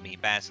 M-Mummy,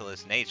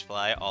 Basilisk, and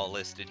H-Fly, all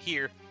listed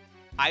here.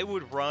 I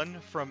would run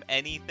from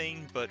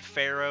anything but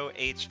Pharaoh,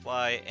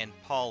 H-Fly, and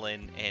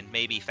Pollen, and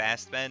maybe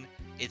Fastman.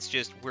 It's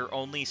just, we're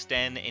only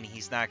Sten, and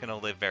he's not going to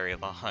live very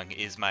long,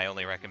 is my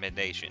only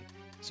recommendation.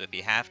 So if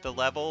you have to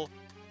level,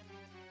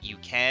 you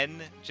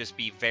can. Just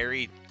be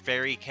very,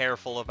 very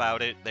careful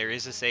about it. There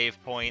is a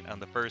save point on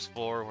the first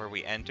floor where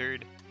we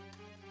entered.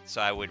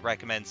 So I would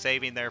recommend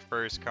saving there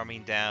first,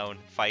 coming down,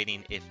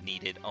 fighting if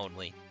needed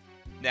only.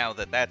 Now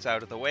that that's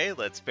out of the way,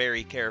 let's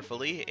very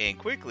carefully and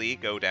quickly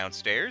go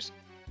downstairs.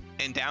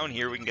 And down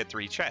here we can get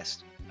 3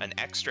 chests. An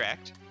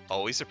extract,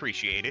 always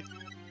appreciated.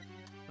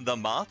 The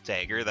moth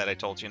dagger that I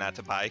told you not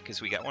to buy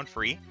because we got one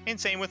free. And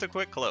same with a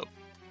quick cloak.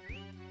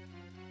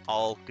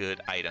 All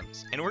good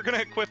items. And we're going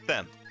to equip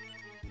them.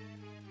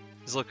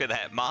 Just look at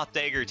that. Moth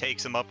dagger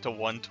takes them up to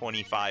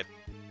 125.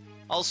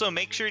 Also,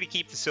 make sure to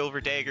keep the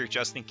silver dagger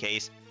just in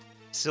case.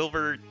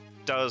 Silver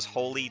does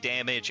holy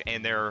damage,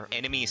 and there are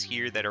enemies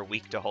here that are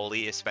weak to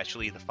holy,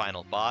 especially the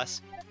final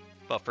boss.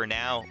 But for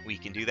now, we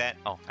can do that.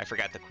 Oh, I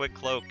forgot the quick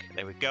cloak.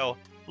 There we go.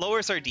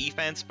 Lowers our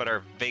defense, but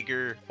our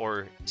vigor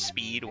or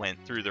speed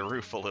went through the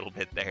roof a little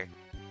bit there.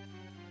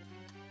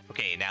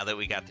 Okay, now that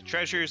we got the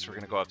treasures, we're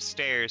going to go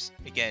upstairs.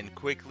 Again,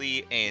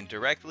 quickly and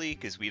directly,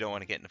 because we don't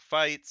want to get into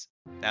fights.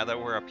 Now that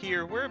we're up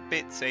here, we're a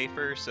bit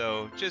safer,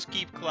 so just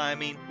keep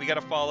climbing. We got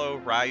to follow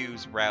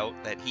Ryu's route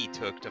that he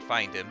took to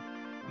find him.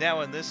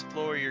 Now on this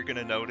floor, you're going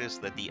to notice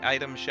that the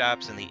item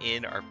shops in the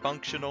inn are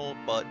functional,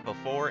 but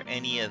before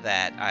any of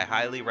that, I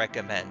highly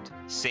recommend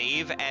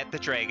save at the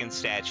dragon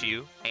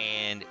statue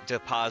and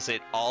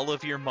deposit all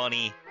of your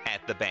money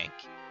at the bank.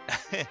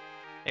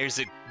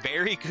 There's a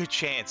very good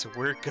chance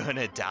we're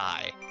gonna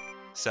die.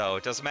 So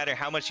it doesn't matter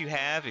how much you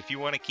have. If you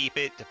want to keep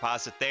it,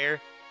 deposit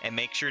there and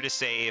make sure to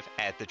save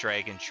at the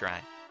dragon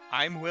shrine.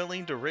 I'm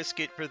willing to risk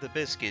it for the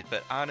biscuit,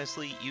 but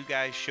honestly, you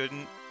guys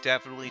shouldn't.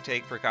 Definitely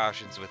take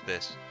precautions with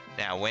this.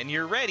 Now, when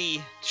you're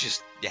ready,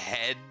 just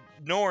head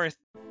north.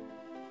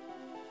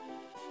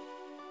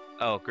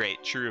 Oh,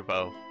 great,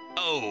 Trubo.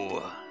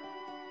 Oh,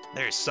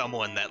 there's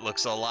someone that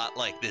looks a lot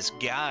like this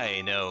guy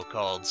I know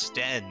called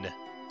Sten.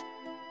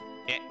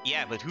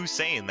 Yeah, but who's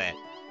saying that?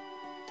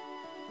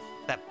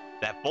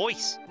 That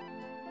voice.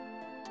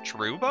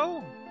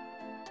 Trubo?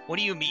 What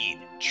do you mean,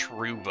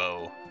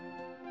 Trubo?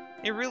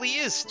 It really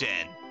is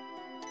Sten.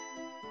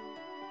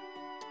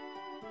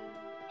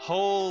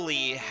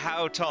 Holy,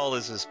 how tall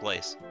is this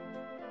place?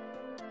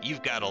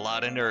 You've got a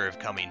lot of nerve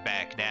coming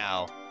back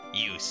now,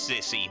 you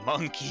sissy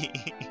monkey.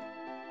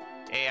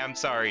 Hey, I'm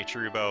sorry,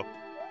 Trubo.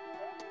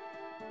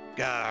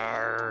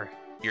 Garr.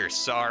 You're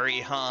sorry,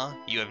 huh?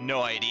 You have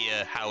no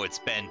idea how it's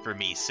been for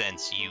me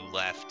since you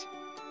left.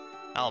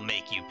 I'll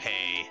make you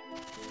pay.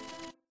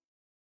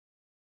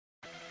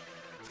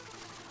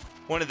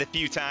 One of the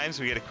few times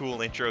we get a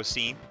cool intro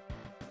scene.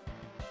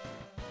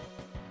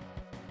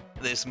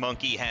 This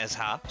monkey has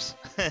hops.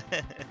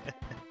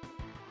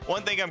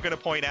 One thing I'm going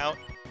to point out,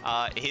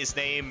 his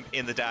name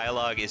in the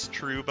dialogue is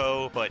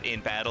Trubo, but in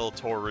battle,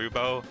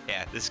 Torubo.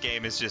 Yeah, this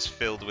game is just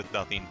filled with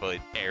nothing but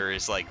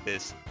errors like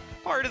this.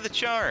 Part of the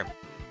charm.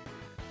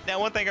 Now,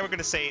 one thing I'm going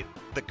to say,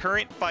 the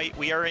current fight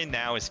we are in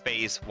now is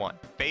Phase 1.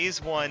 Phase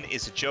 1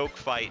 is a joke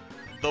fight,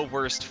 the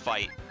worst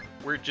fight.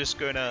 We're just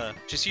going to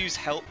use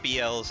help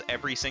BLs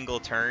every single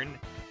turn,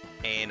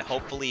 and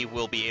hopefully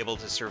we'll be able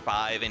to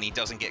survive and he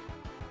doesn't get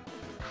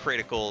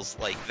criticals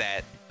like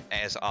that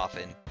as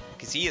often,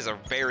 because he has a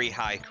very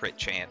high crit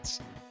chance.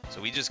 So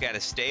we just got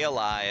to stay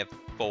alive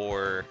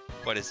for,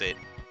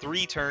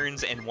 3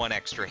 turns and 1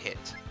 extra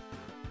hit.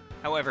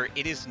 However,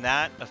 it is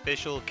not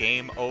official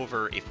game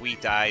over if we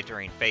die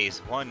during Phase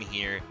 1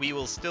 here. We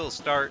will still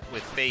start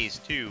with Phase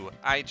 2.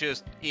 I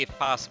just, if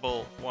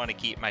possible, want to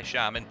keep my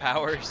shaman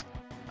powers.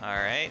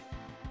 Alright.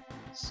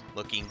 It's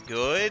looking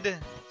good.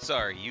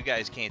 Sorry, you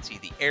guys can't see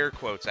the air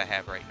quotes I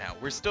have right now.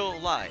 We're still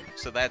alive,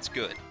 so that's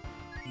good.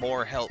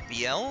 More help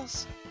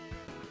BLs.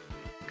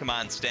 Come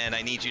on, Sten,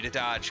 I need you to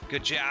dodge.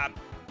 Good job.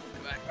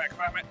 Come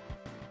on.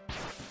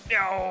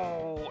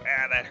 No!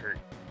 Ah, that hurt.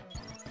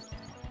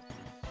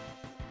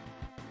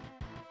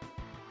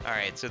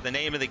 Alright, so the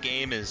name of the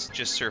game is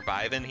just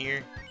surviving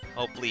here.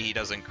 Hopefully he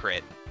doesn't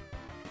crit.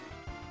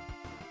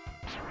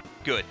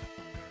 Good.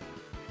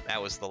 That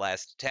was the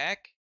last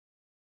attack.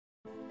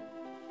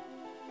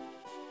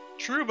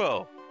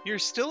 Trubo, you're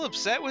still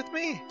upset with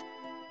me?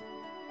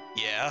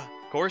 Yeah,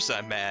 of course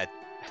I'm mad.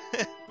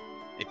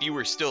 If you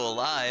were still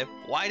alive,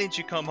 why didn't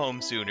you come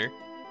home sooner?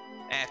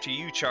 After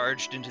you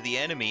charged into the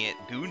enemy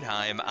at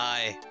Gunheim,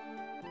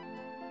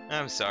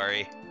 I'm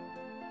sorry.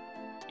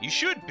 You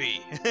should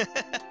be.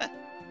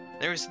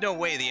 There is no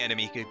way the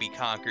enemy could be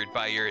conquered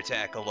by your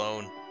attack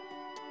alone.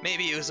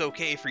 Maybe it was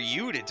okay for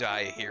you to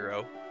die a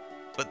hero,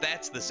 but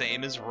that's the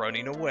same as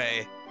running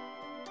away.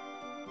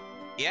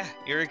 Yeah,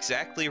 you're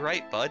exactly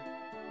right, bud.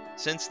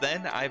 Since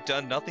then, I've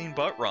done nothing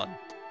but run.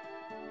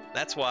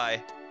 That's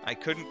why I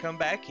couldn't come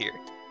back here.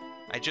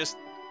 I just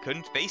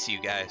couldn't face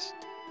you guys.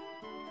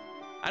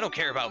 I don't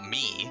care about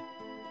me.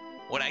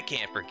 What I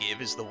can't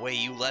forgive is the way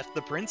you left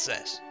the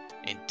princess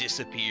and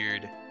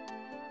disappeared.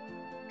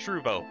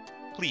 Trubo,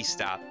 please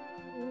stop.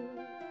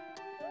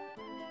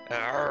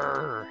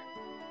 Arrgh.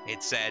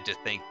 It's sad to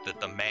think that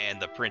the man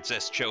the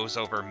princess chose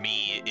over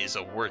me is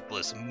a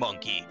worthless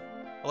monkey.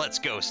 Let's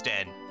go,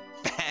 Sten.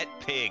 Fat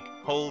pig.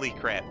 Holy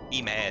crap,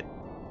 he mad.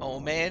 Oh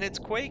man, it's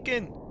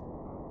quaking.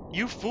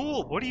 You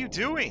fool, what are you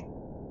doing?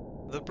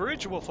 The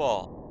bridge will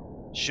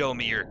fall. Show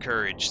me your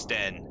courage,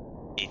 Sten.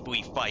 If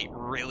we fight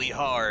really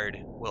hard,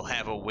 we'll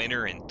have a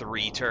winner in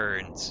 3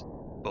 turns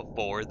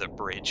before the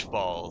bridge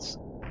falls.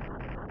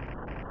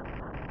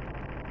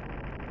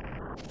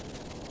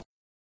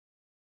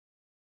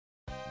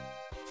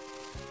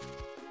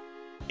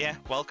 Yeah,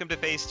 welcome to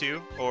phase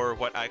 2, or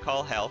what I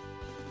call hell.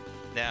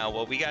 Now,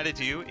 what we gotta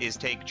do is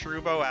take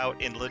Trubo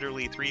out in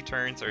literally 3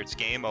 turns or it's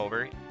game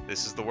over.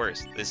 This is the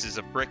worst. This is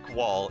a brick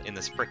wall in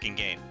this frickin'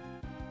 game.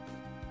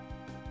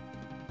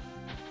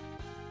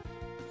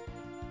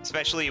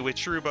 Especially with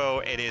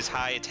Trubo, it is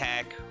high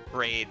attack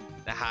rate,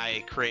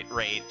 high crit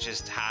rate,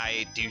 just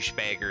high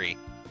douchebaggery.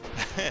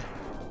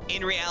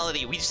 In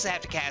reality, we just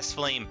have to cast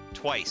Flame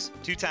twice,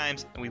 2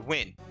 times, and we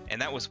win.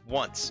 And that was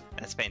once, and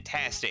that's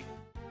fantastic.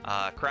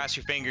 Cross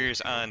your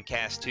fingers on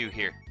cast 2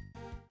 here.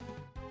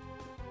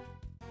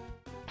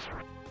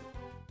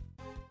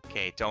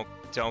 Okay, don't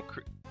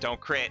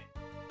crit.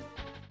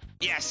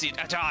 Yes,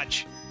 a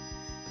dodge.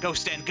 Go,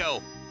 Sten,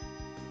 go.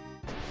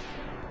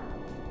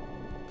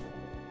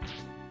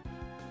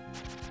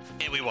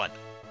 And we won.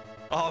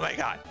 Oh my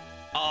god.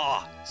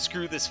 Oh,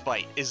 screw this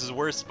fight. This is the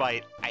worst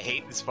fight. I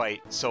hate this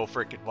fight so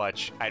freaking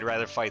much. I'd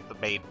rather fight the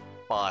main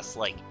boss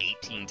like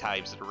 18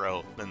 times in a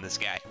row than this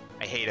guy.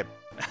 I hate him.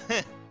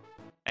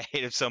 I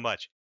hate him so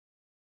much.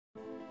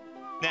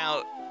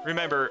 Now,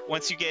 remember,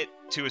 once you get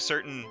to a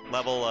certain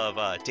level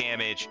of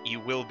damage,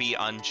 you will be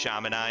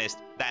unshamanized.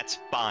 That's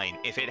fine.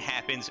 If it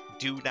happens,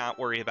 do not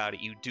worry about it.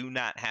 You do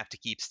not have to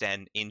keep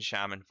Sten in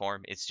shaman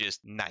form. It's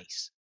just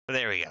nice. But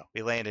there we go.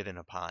 We landed in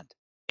a pond.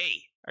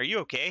 Hey, are you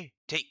okay?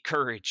 Take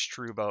courage,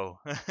 Trubo.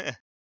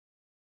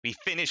 We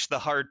finished the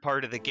hard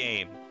part of the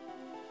game.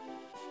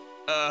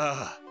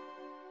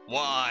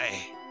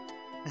 Why?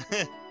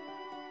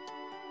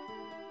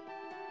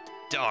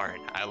 Darn,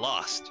 I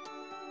lost.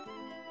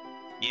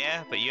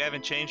 Yeah, but you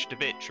haven't changed a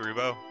bit,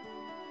 Trubo.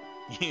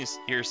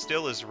 You're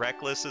still as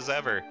reckless as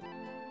ever.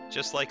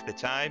 Just like the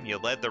time you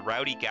led the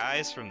rowdy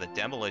guys from the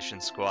demolition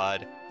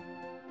squad.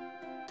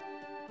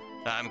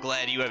 I'm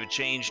glad you haven't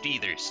changed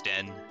either,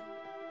 Sten.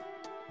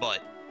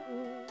 But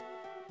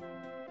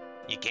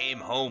you came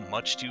home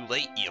much too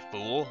late, you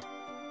fool.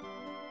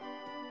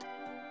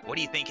 What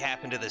do you think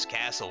happened to this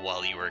castle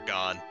while you were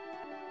gone?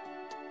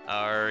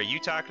 Are you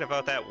talking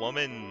about that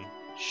woman,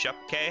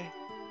 Shupke?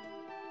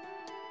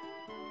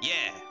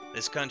 Yeah,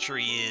 this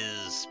country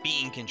is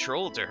being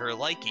controlled to her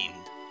liking.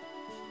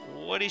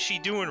 What is she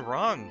doing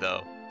wrong,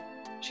 though?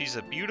 She's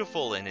a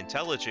beautiful and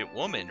intelligent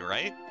woman,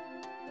 right?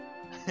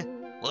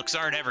 Looks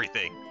aren't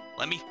everything.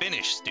 Let me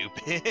finish,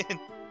 stupid.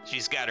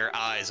 She's got her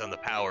eyes on the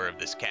power of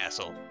this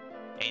castle.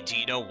 And do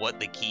you know what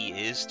the key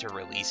is to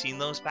releasing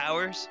those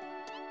powers?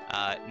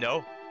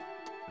 No.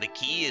 The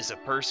key is a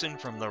person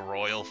from the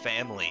royal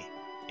family.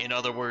 In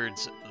other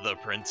words, the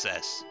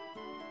princess.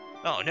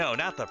 Oh no,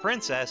 not the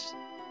princess.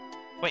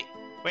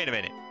 Wait a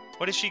minute.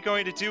 What is she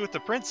going to do with the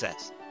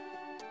princess?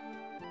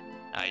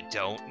 I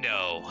don't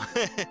know.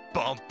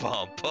 Bum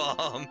bum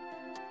bum.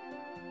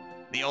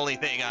 The only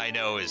thing I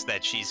know is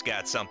that she's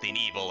got something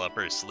evil up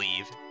her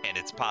sleeve, and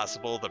it's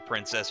possible the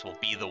princess will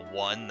be the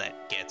one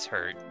that gets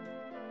hurt.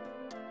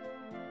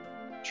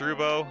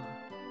 Trubo,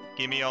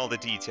 give me all the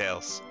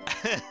details.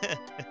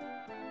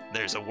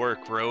 There's a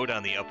work road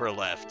on the upper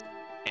left,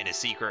 and a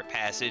secret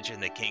passage in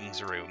the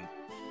king's room.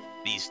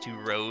 These 2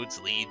 roads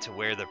lead to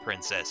where the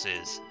princess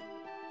is.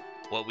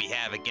 What we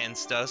have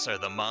against us are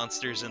the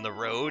monsters in the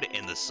road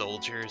and the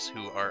soldiers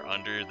who are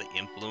under the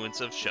influence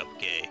of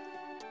Shupke.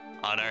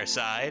 On our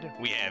side,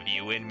 we have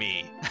you and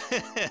me.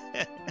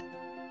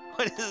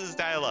 What is this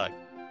dialogue?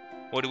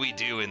 What do we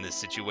do in this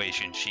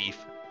situation, Chief?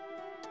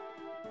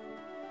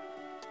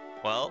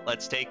 Well,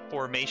 let's take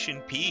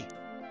formation P.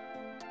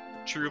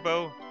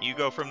 Trubo, you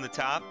go from the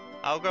top,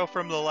 I'll go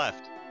from the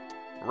left.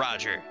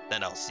 Roger,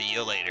 then I'll see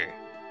you later.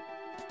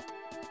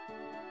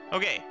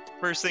 Okay,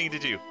 first thing to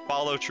do,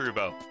 follow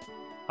Trubo.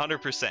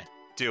 100%,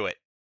 do it.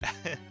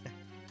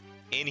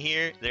 In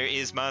here, there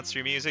is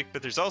monster music,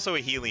 but there's also a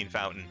healing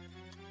fountain.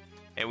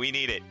 And we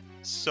need it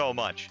so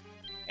much.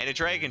 And a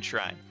dragon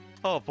shrine.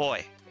 Oh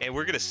boy. And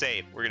we're going to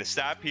save. We're going to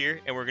stop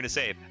here and we're going to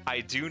save. I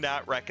do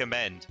not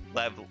recommend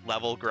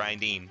level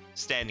grinding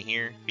Sten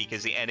here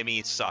because the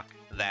enemies suck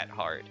that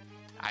hard.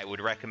 I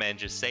would recommend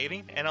just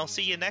saving, and I'll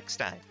see you next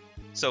time.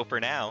 So for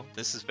now,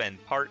 this has been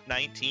part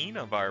 19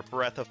 of our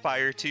Breath of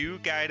Fire 2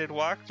 guided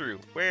walkthrough,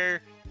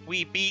 where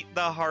we beat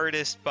the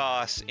hardest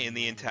boss in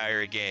the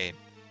entire game.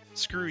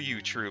 Screw you,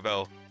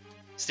 Trubo.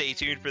 Stay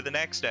tuned for the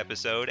next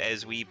episode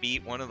as we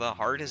beat one of the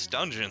hardest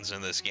dungeons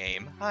in this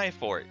game,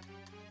 Highfort.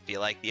 If you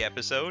like the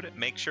episode,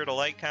 make sure to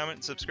like, comment,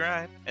 and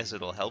subscribe, as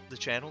it'll help the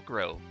channel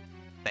grow.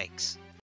 Thanks.